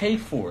all pay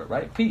for it,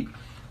 right, Pete?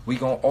 We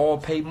gonna all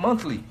pay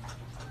monthly.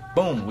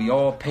 Boom, we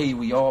all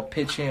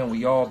pitch in,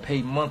 we all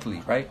pay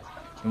monthly, right?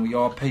 And we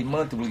all pay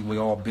monthly, we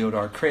all build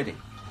our credit.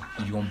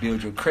 And you gonna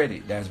build your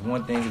credit. That's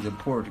one thing that's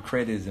important.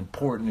 Credit is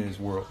important in this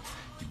world.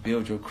 You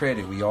build your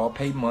credit. We all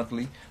pay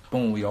monthly.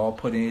 Boom, we all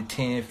put in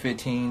 10,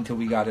 15 till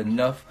we got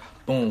enough.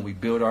 Boom, we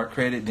build our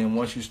credit. Then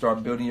once you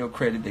start building your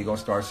credit, they gonna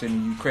start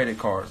sending you credit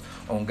cards.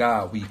 On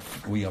God,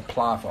 we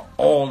apply for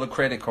all the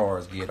credit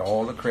cards. Get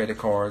all the credit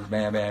cards.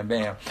 Bam, bam,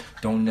 bam.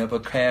 Don't never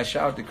cash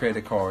out the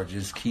credit card.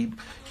 Just keep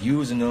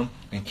using them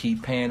and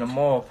keep paying them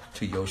off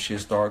till your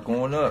shit start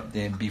going up.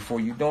 Then before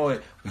you know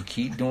it, we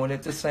keep doing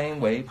it the same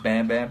way.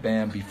 Bam, bam,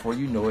 bam. Before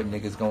you know it,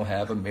 niggas gonna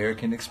have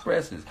American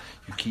Expresses.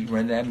 You keep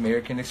running that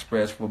American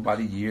Express for about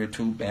a year or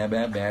two. Bam,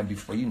 bam, bam.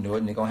 Before you know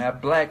it, nigga gonna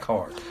have black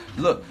cards.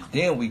 Look,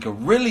 then we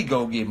could really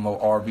go get more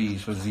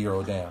RVs for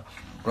 0 down.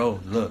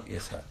 Bro, look,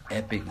 it's an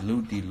epic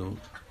loot-de-loot.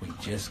 We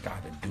just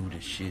gotta do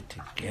the shit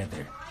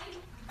together.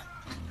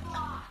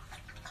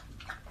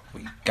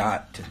 We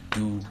got to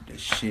do the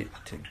shit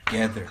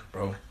together,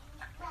 bro.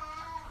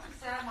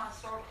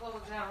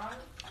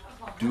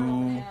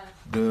 Do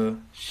the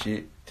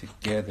shit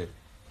together.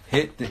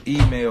 Hit the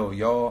email,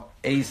 y'all,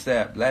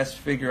 ASAP. Let's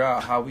figure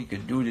out how we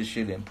could do this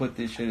shit and put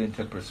this shit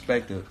into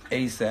perspective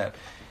ASAP.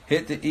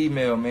 Hit the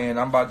email, man.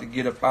 I'm about to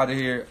get up out of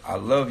here. I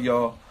love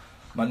y'all.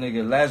 My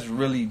nigga, let's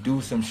really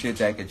do some shit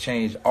that could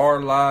change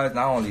our lives.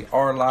 Not only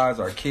our lives,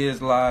 our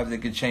kids' lives. It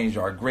could change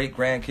our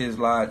great-grandkids'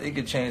 lives. It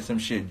could change some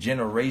shit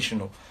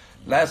generational.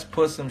 Let's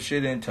put some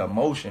shit into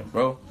motion,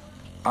 bro.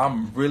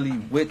 I'm really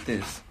with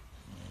this.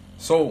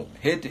 So,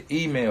 hit the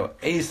email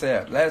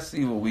ASAP. Let's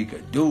see what we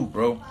could do,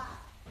 bro.